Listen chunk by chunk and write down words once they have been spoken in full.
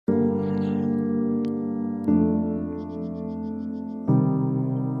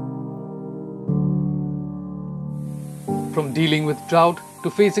From dealing with drought to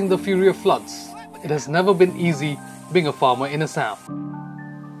facing the fury of floods, it has never been easy being a farmer in Assam.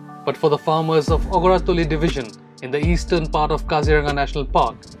 But for the farmers of Agaratoli division in the eastern part of Kaziranga National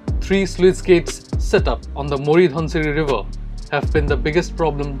Park, 3 sluice gates set up on the Dhansiri river have been the biggest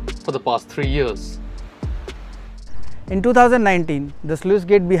problem for the past 3 years. In 2019, the sluice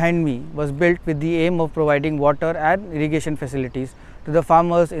gate behind me was built with the aim of providing water and irrigation facilities to the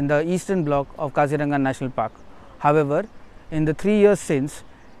farmers in the eastern block of Kaziranga National Park. However, in the 3 years since,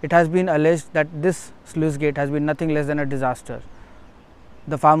 it has been alleged that this sluice gate has been nothing less than a disaster.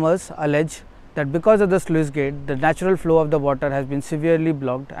 The farmers allege that because of the sluice gate, the natural flow of the water has been severely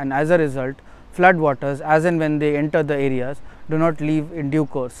blocked, and as a result, flood waters as and when they enter the areas do not leave in due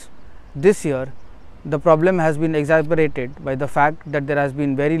course. This year, the problem has been exacerbated by the fact that there has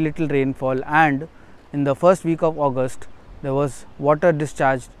been very little rainfall, and in the first week of August, there was water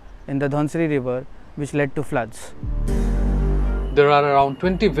discharged in the Dhansiri river, which led to floods. There are around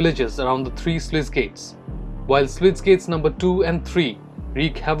 20 villages around the 3 sluice gates. While sluice gates number 2 and 3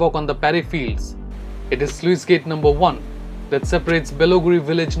 wreak havoc on the paddy fields, it is sluice gate number 1 that separates Beloguri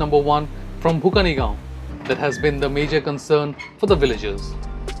village number 1 from Bhukanigaon that has been the major concern for the villagers.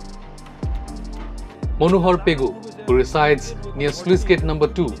 Manohar Pegu, who resides near sluice gate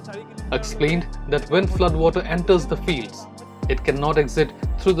number 2, explained that when flood water enters the fields, it cannot exit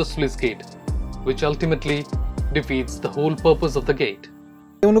through the sluice gate, which ultimately defeats the whole purpose of the gate.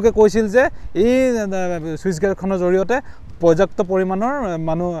 তেওঁলোকে কৈছিল যে এই switch গেটখনৰ জৰিয়তে পৰ্যাপ্ত পৰিমাণৰ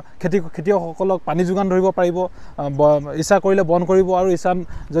মানুহ খেতিয়কসকলক পানী যোগান ধৰিব পাৰিব, ইচ্ছা কৰিলে বন্ধ কৰিব আৰু ইচ্ছা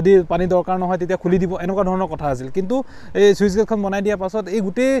যদি পানী দৰকাৰ নহয় তেতিয়া খুলি দিব, এনেকুৱা ধৰণৰ কথা আছিল। কিন্তু এই সুইচ গেটখন বনাই দিয়াৰ পাছত এই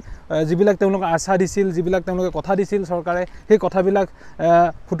গোটেই যিবিলাক তেওঁলোকে আশা দিছিল, যিবিলাক তেওঁলোকে কথা দিছিল চৰকাৰে, সেই কথাবিলাক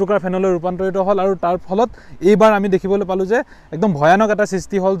ফুটুকাৰ ফেনলৈ ৰূপান্তৰিত হ'ল, আৰু তাৰ ফলত এইবাৰ আমি দেখিবলৈ পালোঁ যে একদম ভয়ানক এটা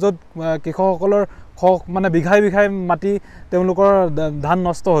সৃষ্টি হ'ল, য'ত কৃষকসকলৰ মানে বিঘাই বিঘাই মাটি তেওঁলোকৰ ধান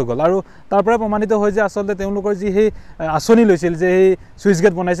নষ্ট হৈ গ'ল। আৰু তাৰ পৰা প্ৰমাণিত হয় যে আচলতে তেওঁলোকৰ যি সেই আঁচনি লৈছিল, যে সেই সুইচ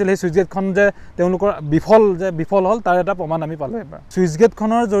গেট বনাইছিল, সেই সুইচ গেটখন যে তেওঁলোকৰ বিফল হ'ল, তাৰ এটা প্ৰমাণ আমি পালোঁ এবাৰ। সুইচ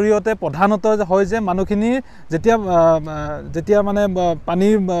গেটখনৰ জৰিয়তে প্ৰধানত হয় যে মানুহখিনিৰ যেতিয়া মানে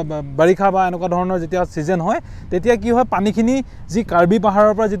পানীৰ বাৰিষা বা এনেকুৱা ধৰণৰ যেতিয়া ছিজন হয়, তেতিয়া কি হয়, পানীখিনি যি কাৰ্বি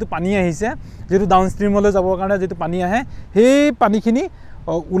পাহাৰৰ পৰা যিটো পানী আহিছে, যিটো ডাউনষ্ট্ৰীমলৈ যাবৰ কাৰণে যিটো পানী আহে, সেই পানীখিনি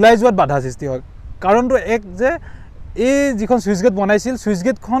ওলাই যোৱাত বাধা সৃষ্টি হয়। কাৰণটো এক যে এই যিখন সুইচ গেট বনাইছিল, সুইচ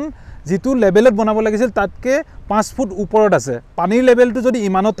গেটখন যিটো লেভেলত বনাব লাগিছিল তাতকৈ 5 ফুট ওপৰত আছে। পানীৰ লেভেলটো যদি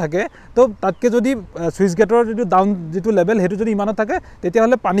ইমানত থাকে, তো তাতকৈ যদি সুইচ গেটৰ যিটো লেভেল সেইটো যদি ইমানত থাকে,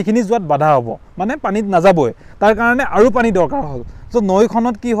 তেতিয়াহ'লে পানীখিনি যোৱাত বাধা হ'ব, মানে পানীত নাযাবই। তাৰ কাৰণে আৰু পানী দৰকাৰ হ'ল। তো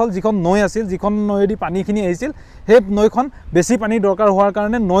নৈখনত কি হ'ল, যিখন নৈ আছিল, যিখন নৈয়েদি পানীখিনি আহিছিল, সেই নৈখন বেছি পানী দৰকাৰ হোৱাৰ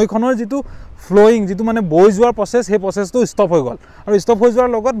কাৰণে নৈখনৰ যিটো ফ্ল'য়িং, যিটো মানে বৈ যোৱাৰ প্ৰচেছ, সেই প্ৰচেছটো ষ্টপ হৈ গ'ল। আৰু ষ্টপ হৈ যোৱাৰ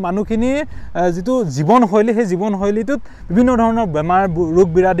লগত মানুহখিনিৰ যিটো জীৱনশৈলী, সেই জীৱনশৈলীটোত বিভিন্ন ধৰণৰ বেমাৰ, ৰোগ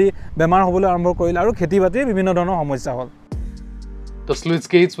বিৰাধি বেমাৰ হ'বলৈ আৰম্ভ কৰিলে, আৰু খেতি বাতিৰ বিভিন্ন ধৰণৰ সমস্যা হ'ল। The sluice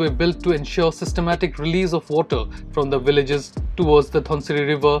gates were built to ensure systematic release of water from the villages towards the Dhansiri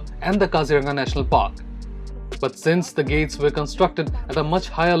river and the Kaziranga National Park. But since the gates were constructed at a much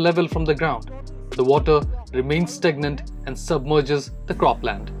higher level from the ground, the water remains stagnant and submerges the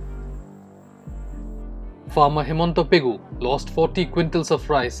cropland. Farmer Hemanto Pegu lost 40 quintals of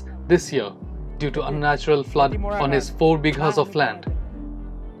rice this year due to unnatural flood on his 4 bighas of land.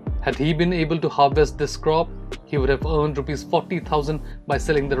 Had he been able to harvest this crop, he would have earned rupees 40,000 by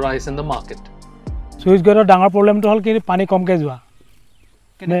selling the rice in the market. Sluice gate ডাঙৰ প্ৰবলেমটো হ'ল কি পানী কমকৈ যোৱা।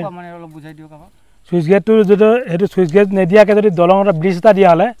 কেনেকুৱা মানে অলপ বুজাই দিয়ক আমাক। সুইচ গেটটো যদি সেইটো সুইচ গেট নিদিয়াকৈ যদি দলঙৰ ব্ৰিজ এটা দিয়া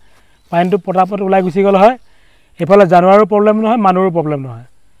হ'লে পানীটো পটাপট ওলাই গুচি গ'ল হয়, এইফালে জানুৱাৰীৰো প্ৰব্লেম নহয়, মানুহৰো প্ৰব্লেম নহয়।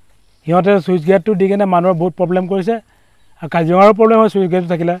 সিহঁতে সুইচ গেটটো দি কিনে মানুহৰ বহুত প্ৰব্লেম কৰিছে, আৰু কাজিৰঙাৰো প্ৰব্লেম হয় সুইচ গেটটো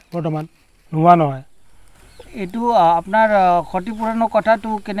থাকিলে, বৰ্তমান নোহোৱা নহয়। এইটো আপোনাৰ ক্ষতিপূৰণৰ কথাটো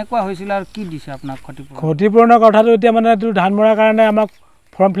কেনেকুৱা হৈছিল আৰু কি দিছে আপোনাক ক্ষতিপূৰণৰ কথাটো? এতিয়া মানে এইটো ধান মৰাৰ কাৰণে আমাক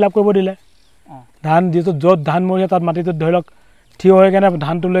ফৰ্ম ফিল আপ কৰিব দিলে। ধান যিটো য'ত ধান মৰিছে তাত মাটিটোত ধৰি লওক থিয় হৈ কেনে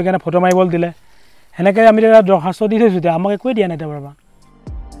ধানটো লৈ কেনে ফটো মাৰিবলৈ দিলে, সেনেকৈ আমি এতিয়া দৰখাস্ত দি থৈছোঁ, এতিয়া আমাক একোৱে দিয়া নাই এতিয়া পৰা।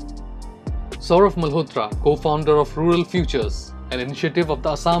 Saurav Malhotra, co-founder of Rural Futures, an initiative of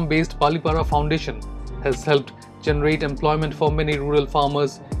the Assam-based Palipara Foundation, has helped generate employment for many rural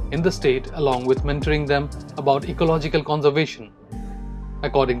farmers in the state, along with mentoring them about ecological conservation.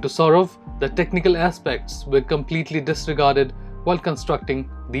 According to Saurav, the technical aspects were completely disregarded while constructing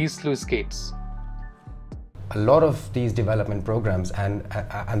these sluice gates. A lot of these development programs and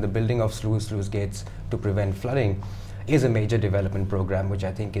the building of sluice gates to prevent flooding is a major development program, which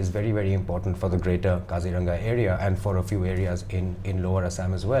I think is very, very important for the greater Kaziranga area and for a few areas in lower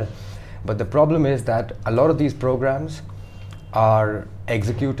Assam as well. But the problem is that a lot of these programs are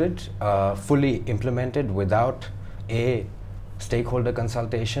executed, fully implemented without a stakeholder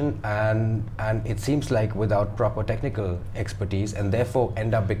consultation and it seems like without proper technical expertise, and therefore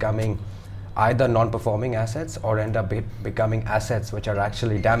end up becoming either non-performing assets or end up becoming assets which are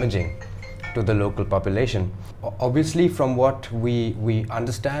actually damaging to the local population. Obviously, from what we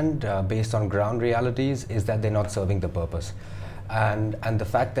understand based on ground realities is that they're not serving the purpose, and the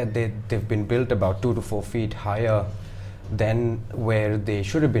fact that they've been built about 2 to 4 feet higher than where they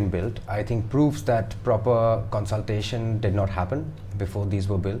should have been built, I think proves that proper consultation did not happen before these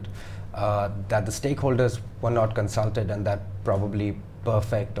were built, that the stakeholders were not consulted, and that probably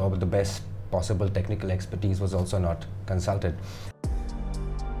perfect or the best possible technical expertise was also not consulted.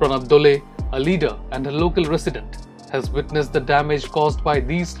 Pranab Dole, a leader and a local resident, has witnessed the damage caused by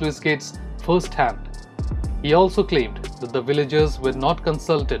these sluice gates firsthand. He also claimed that the villagers were not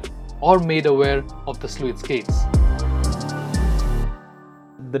consulted or made aware of the sluice gates.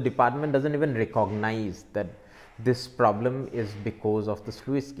 The department doesn't even recognize that this problem is because of the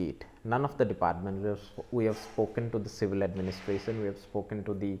sluice gate. None of the department. We have spoken to the civil administration, we have spoken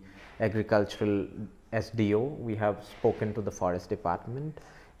to the agricultural SDO, we have spoken to the forest department.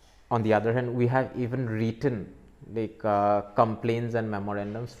 On the other hand, we have even written like complaints and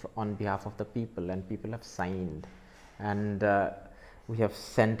memorandums on behalf of the people, and people have signed, and we have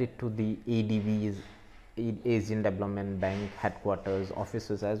sent it to the ADBs, Asian Development Bank headquarters,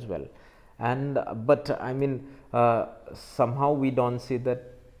 offices as well. And but I mean, somehow we don't see that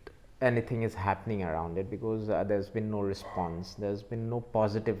anything is happening around it, because there's been no response, there's been no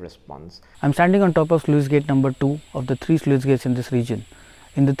positive response. I'm standing on top of sluice gate number 2 of the 3 sluice gates in this region.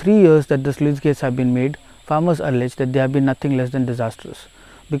 In the 3 years that the sluice gates have been made, farmers allege that they have been nothing less than disastrous.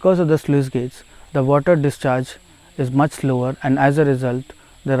 Because of the sluice gates, the water discharge is much slower, and as a result,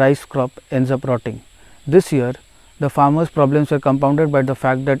 the rice crop ends up rotting. This year, the farmers' problems were compounded by the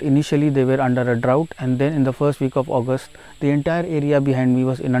fact that initially they were under a drought, and then in the first week of August, the entire area behind me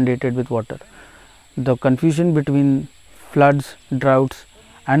was inundated with water. The confusion between floods, droughts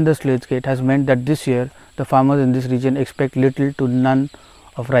and the sluice gate has meant that this year, the farmers in this region expect little to none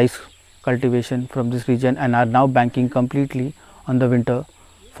of rice cultivation from this region, and are now banking completely on the winter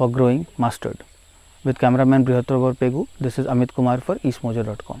for growing mustard. With cameraman Brihatravar Pegu, this is Amit Kumar for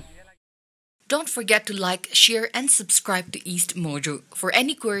EastMojo.com. Don't forget to like, share and subscribe to EastMojo. For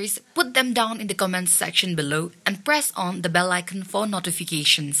any queries, put them down in the comments section below and press on the bell icon for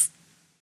notifications.